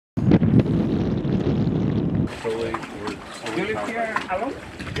You live here alone?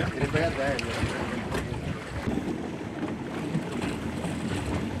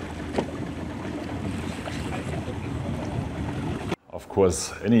 Of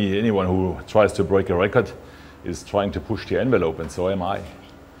course, anyone who tries to break a record is trying to push the envelope, and so am I.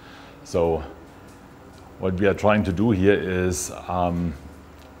 So what we are trying to do here is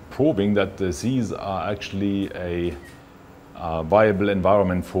proving that the seas are actually a viable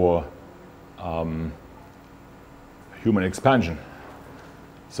environment for human expansion.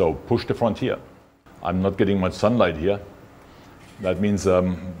 So push the frontier. I'm not getting much sunlight here. That means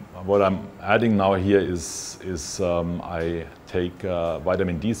what I'm adding now here is I take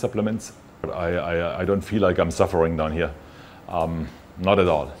vitamin D supplements. But I don't feel like I'm suffering down here. Not at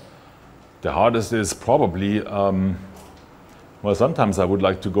all. The hardest is probably, well, sometimes I would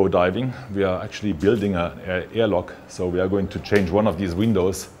like to go diving. We are actually building an airlock, so we are going to change one of these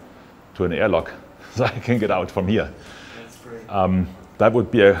windows to an airlock, so I can get out from here. That's great. That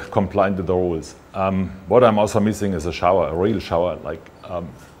would be compliant with the rules. What I'm also missing is a shower, a real shower, like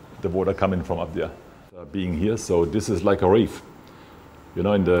the water coming from up there. Being here, so this is like a reef. You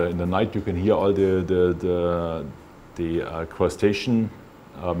know, in the night you can hear all the crustacean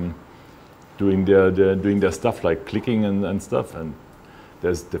doing their stuff, like clicking and stuff, and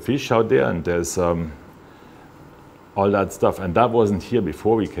there's the fish out there, and there's all that stuff, and that wasn't here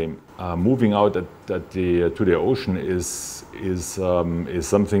before we came. Moving out to the ocean is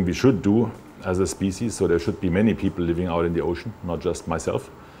something we should do as a species. So there should be many people living out in the ocean, not just myself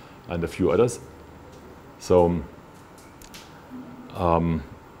and a few others. So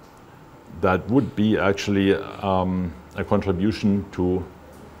that would be actually a contribution to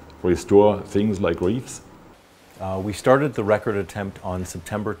restore things like reefs. We started the record attempt on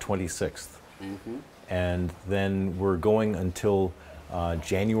September 26th. Mm-hmm. And then we're going until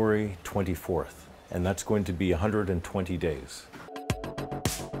January 24th, and that's going to be 120 days.